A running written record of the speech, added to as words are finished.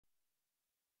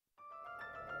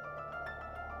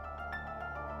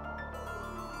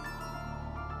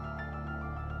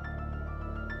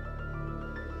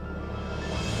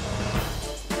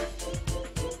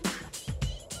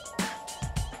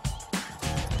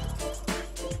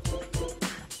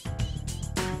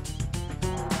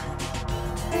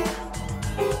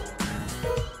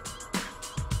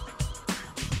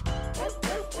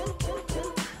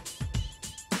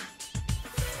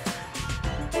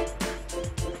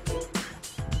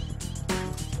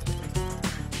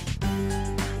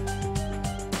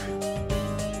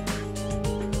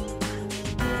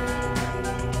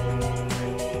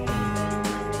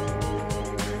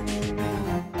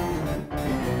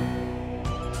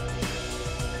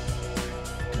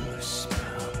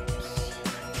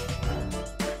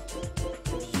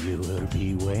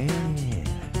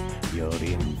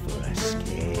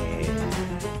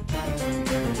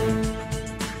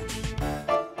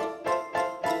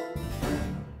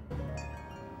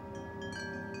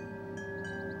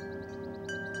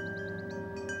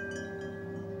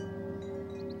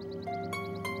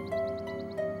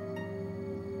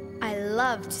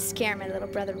love to scare my little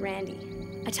brother Randy.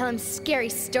 I tell him scary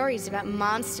stories about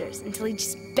monsters until he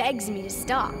just begs me to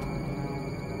stop.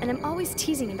 And I'm always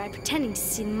teasing him by pretending to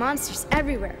see monsters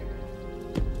everywhere.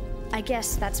 I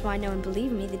guess that's why no one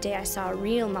believed me the day I saw a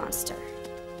real monster,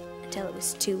 until it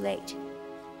was too late.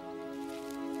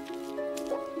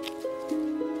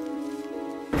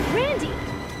 Randy,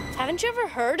 haven't you ever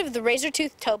heard of the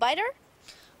razor-toothed toe biter?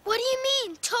 What do you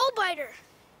mean, toe biter?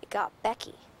 It got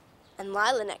Becky and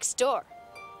Lila next door.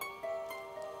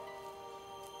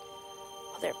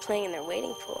 While they're playing in their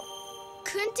wading pool.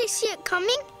 Couldn't they see it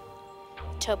coming?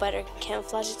 Toe biter can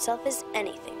camouflage itself as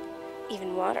anything,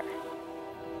 even water.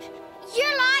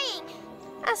 You're lying!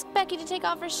 Ask Becky to take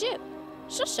off her shoe.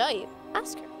 She'll show you.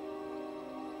 Ask her.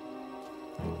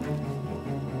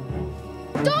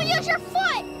 Don't use your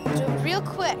foot! Do it real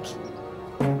quick.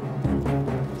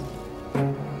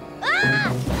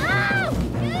 Ah! Oh!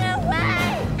 Get away!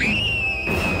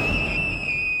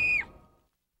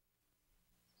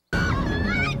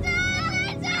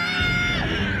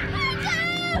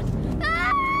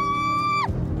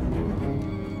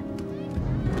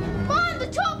 Mom, the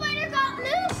toe biter got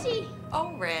Lucy!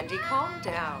 Oh, Randy, calm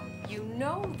down. You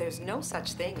know there's no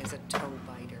such thing as a toe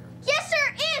biter. Yes,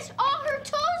 there is! All her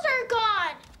toes are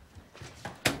gone!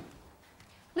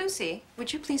 Lucy,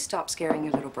 would you please stop scaring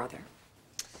your little brother?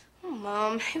 Oh,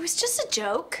 Mom, it was just a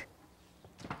joke.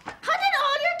 How did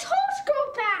all your toes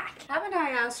grow back? Haven't I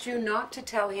asked you not to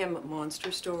tell him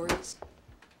monster stories?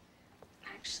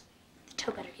 Actually, the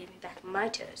toe biter gave me back my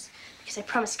toes because I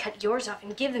promised to cut yours off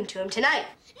and give them to him tonight.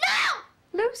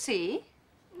 No! Lucy?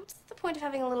 What's the point of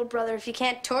having a little brother if you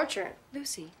can't torture him?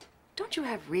 Lucy, don't you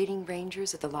have reading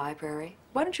rangers at the library?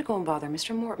 Why don't you go and bother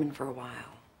Mr. Mortman for a while?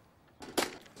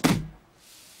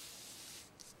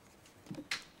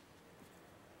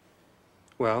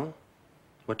 Well,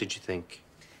 what did you think?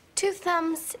 2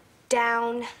 thumbs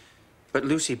down. But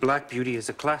Lucy, Black Beauty is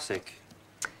a classic.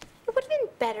 It would have been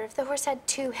better if the horse had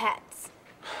 2 heads.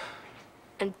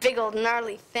 And big old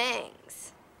gnarly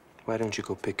fangs. Why don't you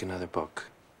go pick another book?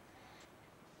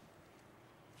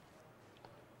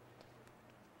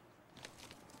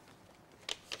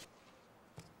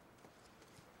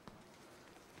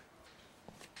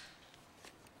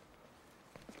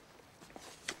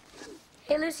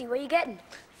 Hey, Lucy, what are you getting?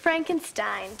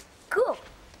 Frankenstein. Cool.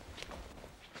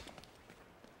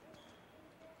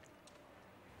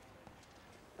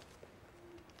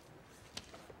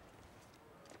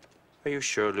 Are you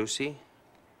sure, Lucy?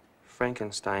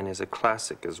 Frankenstein is a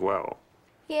classic as well.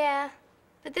 Yeah,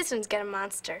 but this one's got a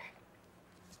monster.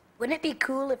 Wouldn't it be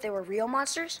cool if there were real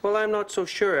monsters? Well, I'm not so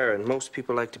sure, Aaron. Most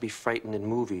people like to be frightened in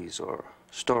movies or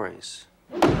stories.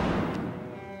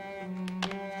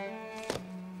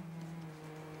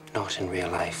 Not in real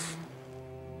life.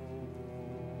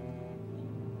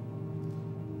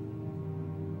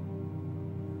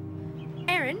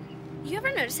 Aaron, you ever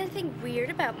notice anything weird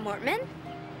about Mortman?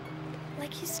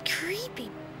 Like his creepy,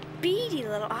 beady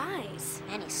little eyes.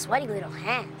 And his sweaty little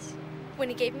hands. When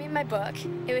he gave me my book,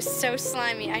 it was so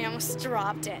slimy I almost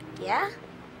dropped it. Yeah?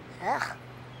 Ugh.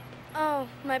 Oh,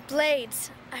 my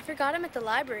blades. I forgot them at the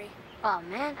library. Oh,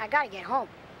 man, I gotta get home.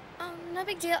 Oh, no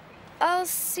big deal. I'll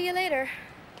see you later.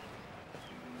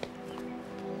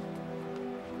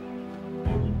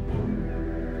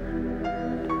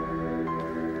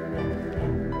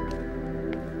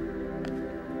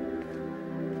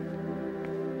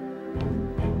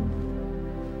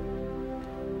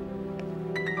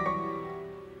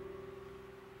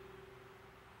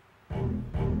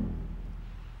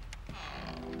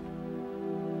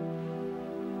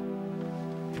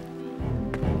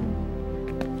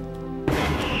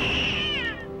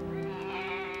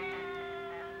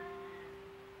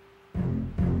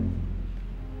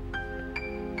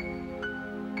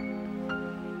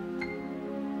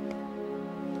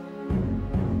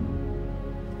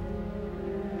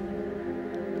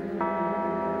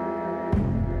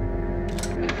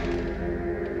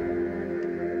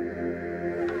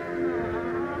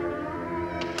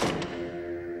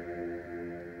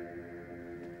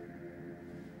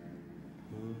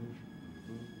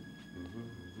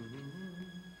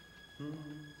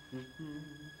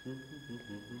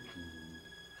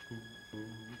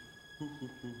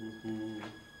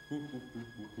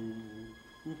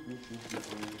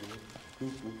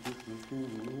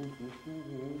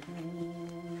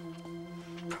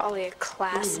 Probably a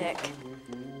classic.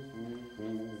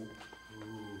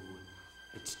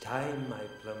 It's time, my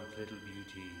plump little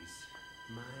beauties.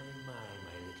 My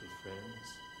little friends.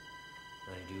 I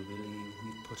do believe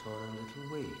we've put on a little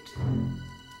weight.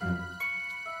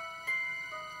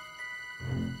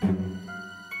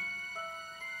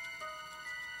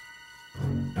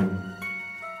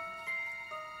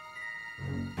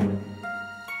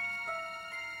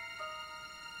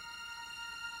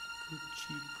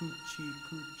 coochie,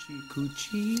 coochie,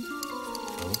 coochie.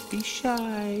 Don't be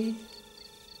shy.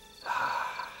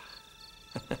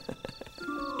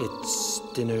 It's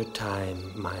dinner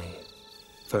time, my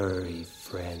furry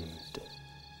friend.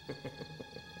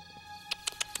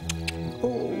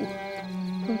 Oh,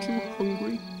 aren't you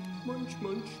hungry? Munch,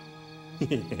 munch.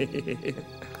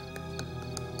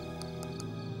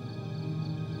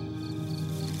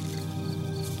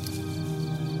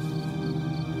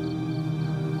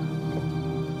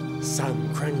 Some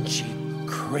crunchy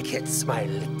crickets, my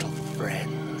little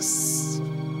friends.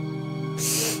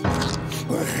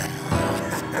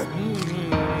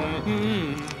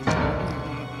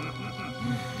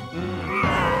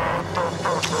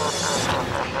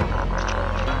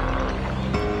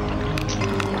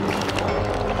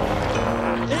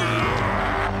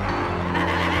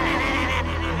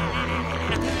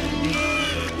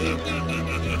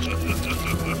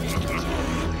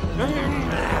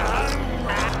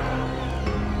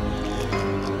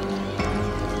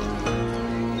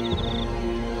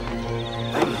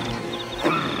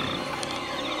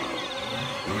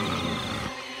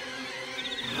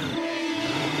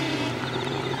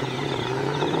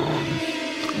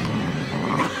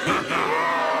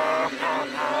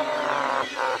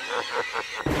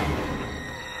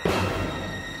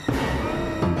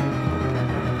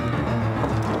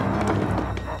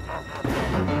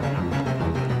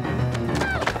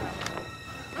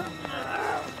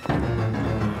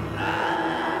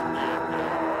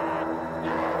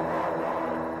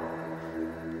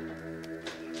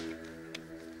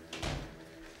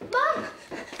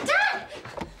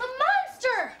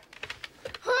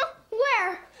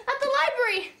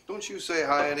 Don't you say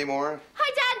hi anymore?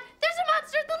 Hi, Dad. There's a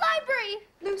monster at the library.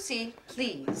 Lucy,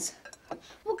 please.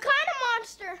 What kind of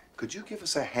monster? Could you give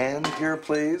us a hand here,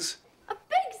 please? A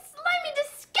big, slimy,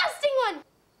 disgusting one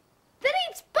that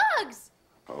eats bugs.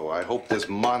 Oh, I hope this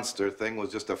monster thing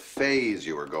was just a phase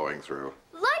you were going through.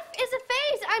 Life is a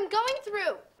phase I'm going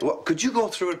through. Well, could you go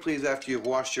through it, please, after you've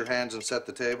washed your hands and set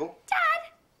the table?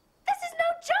 Dad, this is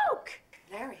no joke.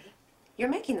 Larry, you're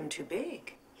making them too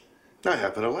big. I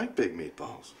happen to like big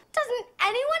meatballs. Doesn't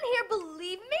anyone here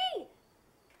believe me?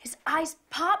 His eyes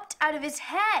popped out of his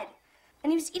head,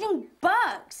 and he was eating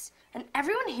bugs. And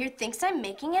everyone here thinks I'm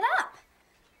making it up.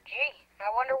 Gee,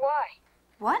 I wonder why.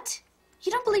 What?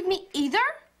 You don't believe me either?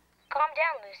 Calm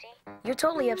down, Lucy. You're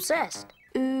totally obsessed.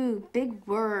 Ooh, big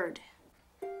word.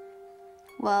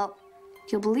 Well,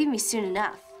 you'll believe me soon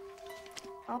enough.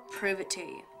 I'll prove it to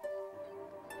you.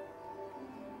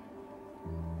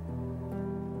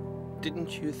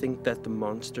 Didn't you think that the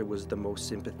monster was the most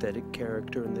sympathetic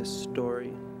character in this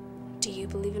story? Do you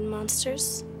believe in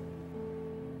monsters?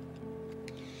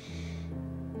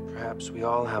 Perhaps we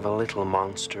all have a little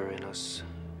monster in us,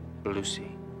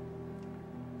 Lucy.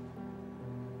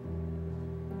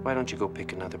 Why don't you go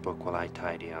pick another book while I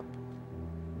tidy up?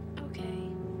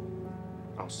 Okay.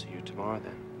 I'll see you tomorrow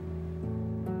then.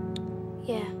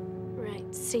 Yeah,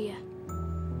 right. See ya.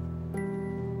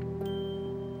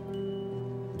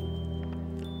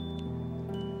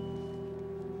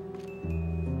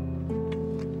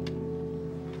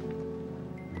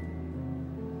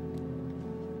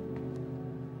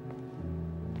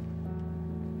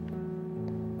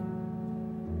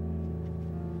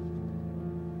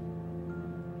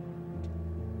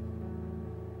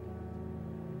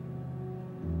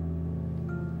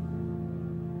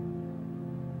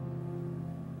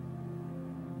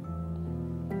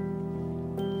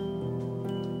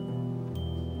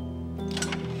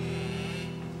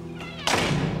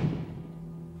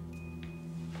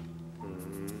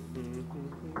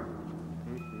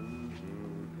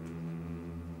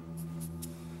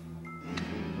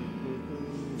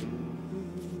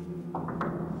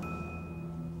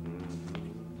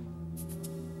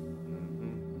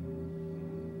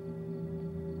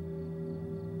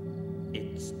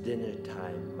 It's dinner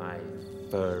time, my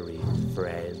furry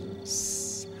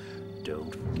friends.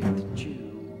 Don't forget to chew.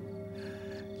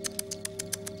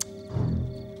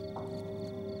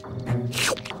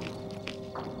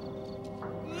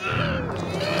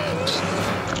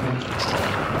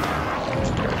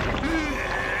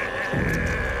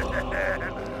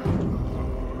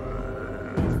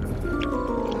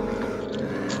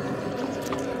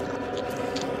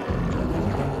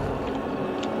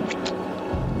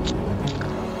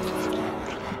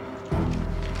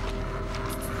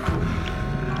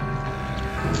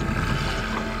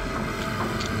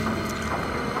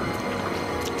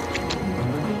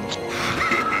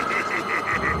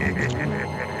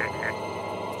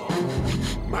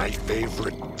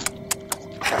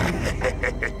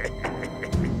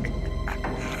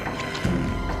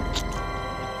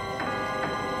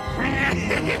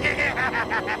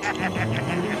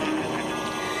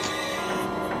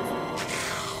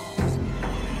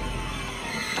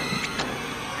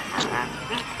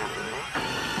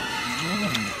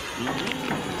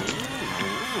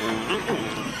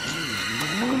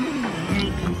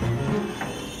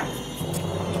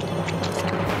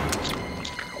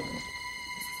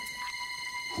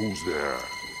 Who's there?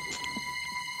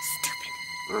 Stupid.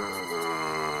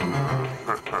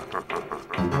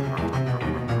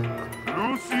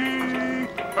 Lucy!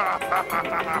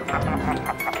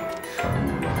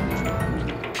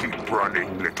 Keep running,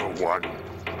 little one.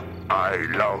 I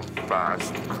love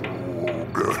fast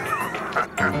food.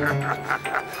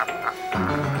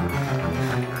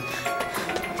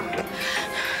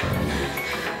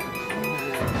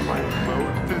 My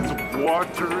mouth is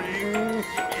watering.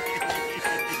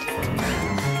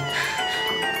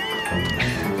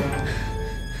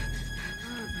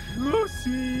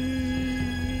 Lucy!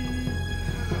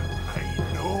 I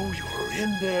know you're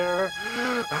in there.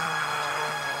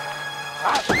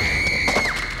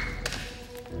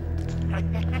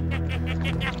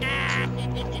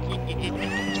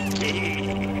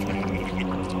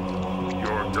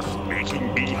 You're just making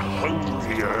me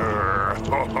hungrier.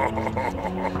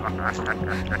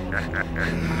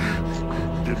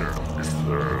 Dinner is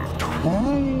served.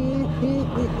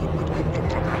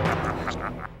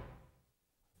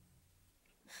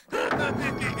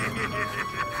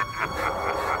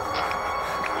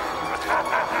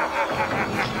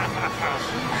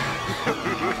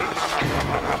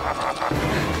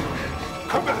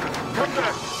 Come back! Come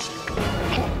back!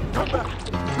 Come back!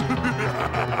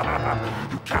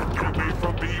 You can't get away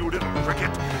from me, you little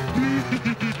cricket!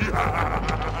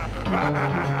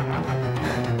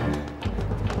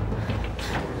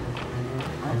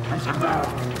 Sit down!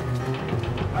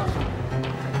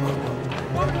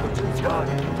 Why don't you stop?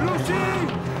 Lucy!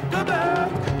 Come back!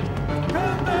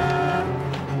 Come back!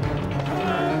 Come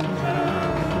back!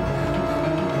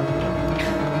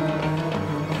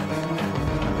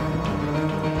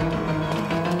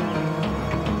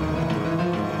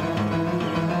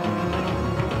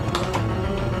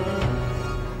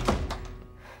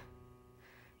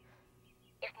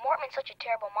 Such a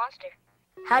terrible monster.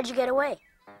 How'd you get away?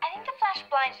 I think the flash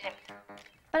blinded him.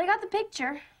 But I got the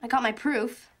picture. I got my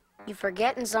proof. You're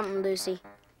forgetting something, Lucy.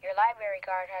 Your library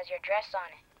card has your address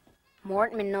on it.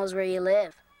 Mortman knows where you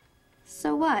live.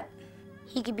 So what?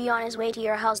 He could be on his way to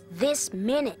your house this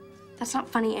minute. That's not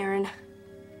funny, Aaron.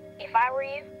 If I were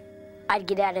you, I'd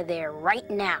get out of there right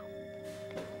now.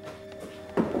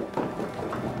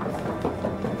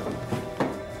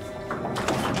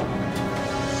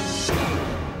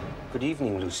 Good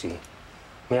evening, Lucy.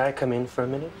 May I come in for a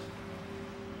minute?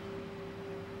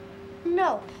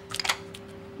 No.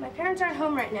 My parents aren't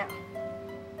home right now.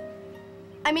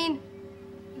 I mean,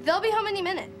 they'll be home any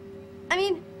minute. I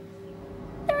mean,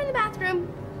 they're in the bathroom.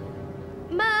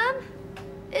 Mom,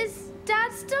 is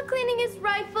Dad still cleaning his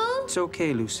rifle? It's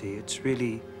okay, Lucy. It's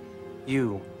really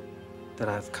you that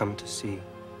I've come to see.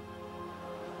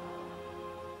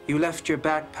 You left your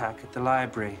backpack at the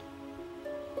library.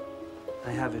 I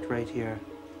have it right here.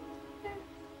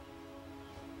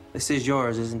 This is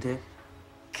yours, isn't it?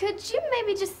 Could you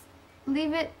maybe just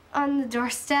leave it on the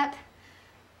doorstep?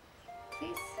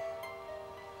 Please?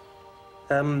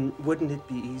 Wouldn't it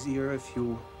be easier if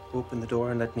you open the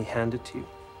door and let me hand it to you?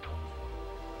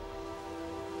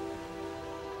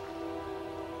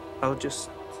 I'll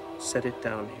just set it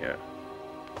down here.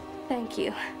 Thank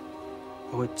you.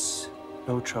 Oh, it's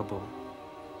no trouble.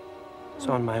 It's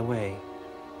on my way.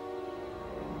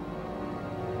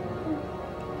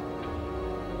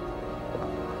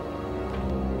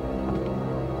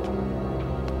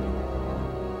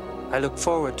 I look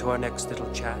forward to our next little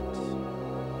chat.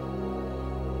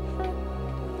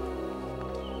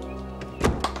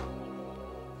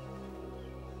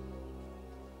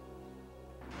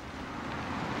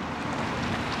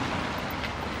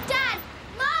 Dad!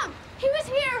 Mom! He was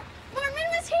here! Mortman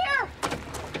was here!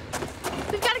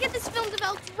 We've got to get this film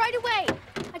developed right away.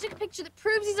 I took a picture that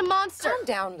proves he's a monster. Calm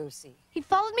down, Lucy. He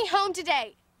followed me home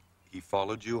today. He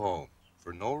followed you home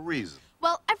for no reason.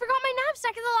 Well, I forgot my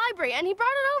knapsack in the library, and he brought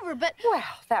it over, but... Well,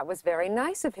 that was very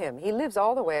nice of him. He lives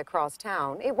all the way across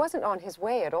town. It wasn't on his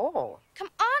way at all. Come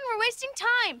on, we're wasting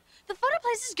time. The photo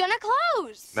place is gonna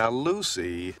close. Now,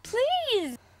 Lucy...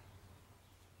 Please.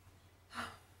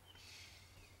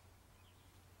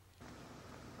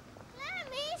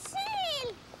 Let me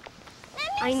see.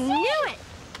 I knew it.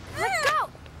 Let go.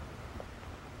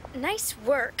 Nice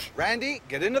work. Randy,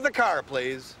 get into the car,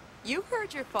 please. You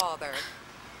heard your father.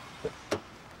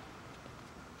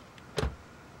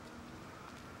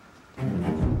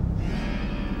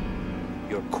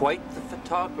 Your You're quite the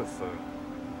photographer.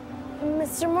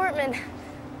 Mr. Mortman,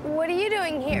 what are you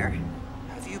doing here?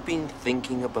 Have you been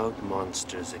thinking about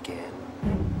monsters again?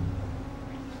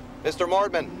 Mr.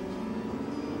 Mortman,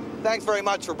 thanks very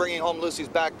much for bringing home Lucy's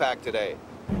backpack today.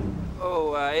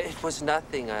 Oh, it was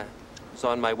nothing. I was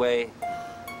on my way.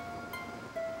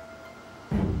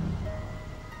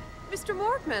 Mr.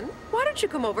 Mortman, why don't you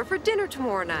come over for dinner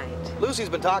tomorrow night? Lucy's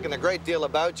been talking a great deal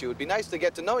about you. It'd be nice to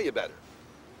get to know you better.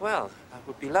 Well, that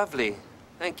would be lovely.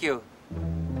 Thank you.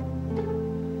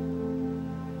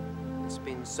 It's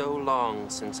been so long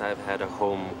since I've had a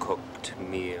home-cooked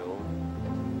meal.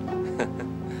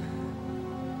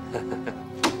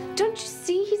 Don't you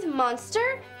see he's a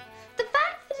monster? The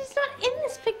fact that he's not in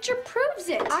this picture proves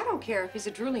it. I don't care if he's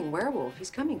a drooling werewolf.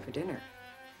 He's coming for dinner.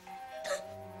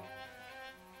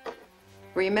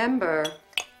 Remember,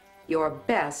 your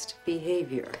best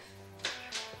behavior.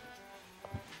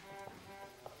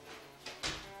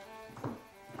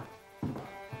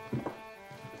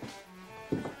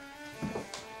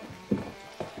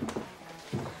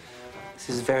 This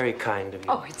is very kind of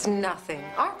you. Oh, it's nothing.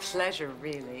 Our pleasure,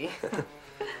 really.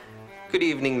 Good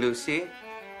evening, Lucy.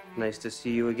 Nice to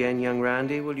see you again, young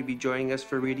Randy. Will you be joining us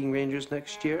for Reading Rangers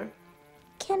next year?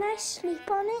 Can I sleep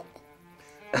on it?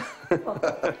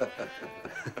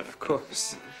 Of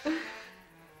course.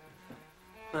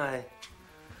 My,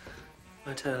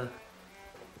 what a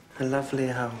lovely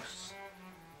house.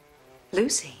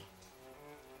 Lucy,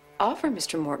 offer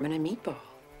Mr. Mortman a meatball.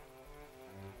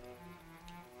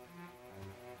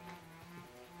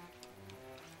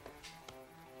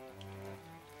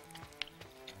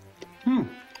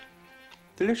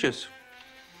 Delicious.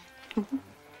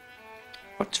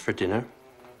 What's for dinner?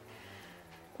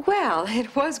 Well,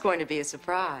 it was going to be a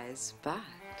surprise, but...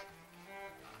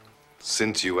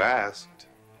 Since you asked,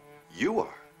 you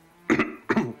are.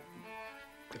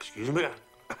 Excuse me,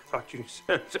 I thought you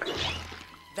said...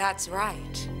 That's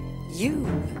right.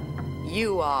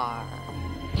 You are.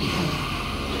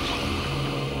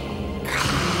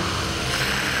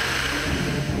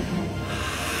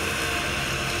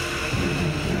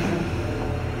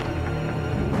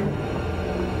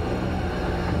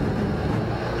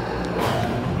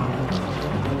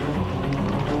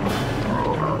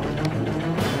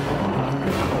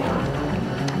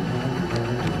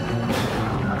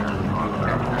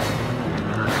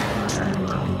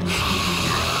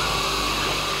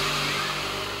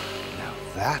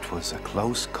 That was a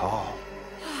close call.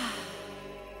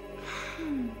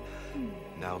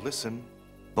 Now listen,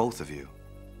 both of you.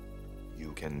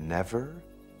 You can never,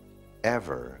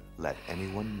 ever let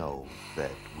anyone know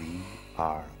that we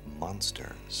are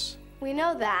monsters. We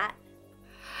know that.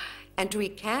 And we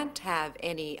can't have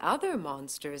any other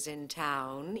monsters in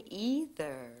town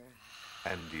either.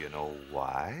 And do you know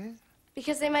why?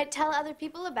 Because they might tell other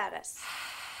people about us.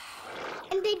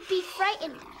 And they'd be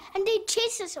frightened, and they'd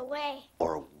chase us away.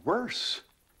 Or worse.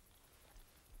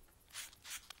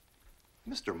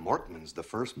 Mr. Mortman's the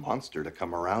first monster to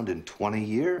come around in 20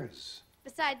 years.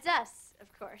 Besides us, of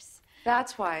course.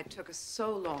 That's why it took us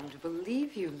so long to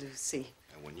believe you, Lucy.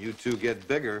 And when you two get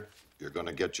bigger, you're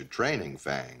gonna get your training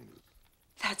fangs.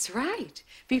 That's right.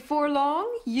 Before long,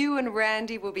 you and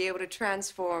Randy will be able to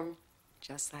transform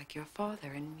just like your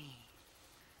father and me.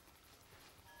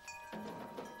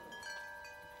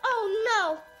 Oh,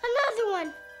 no! Another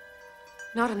one!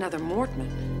 Not another Mortman.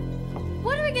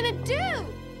 What are we gonna do?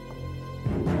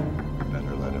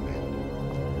 Better let him in.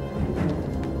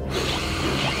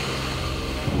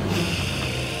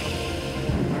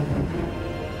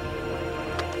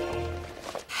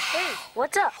 Hey,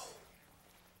 what's up?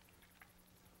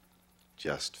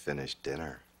 Just finished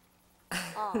dinner.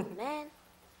 Oh, man.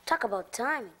 Talk about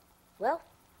timing. Well,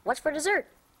 what's for dessert?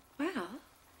 Well,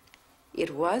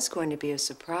 it was going to be a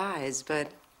surprise,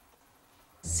 but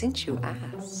since you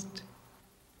asked...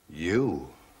 You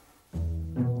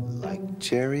like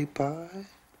cherry pie?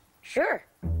 Sure.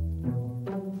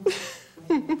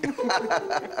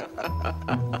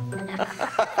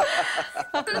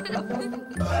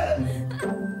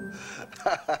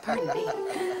 Pardon me.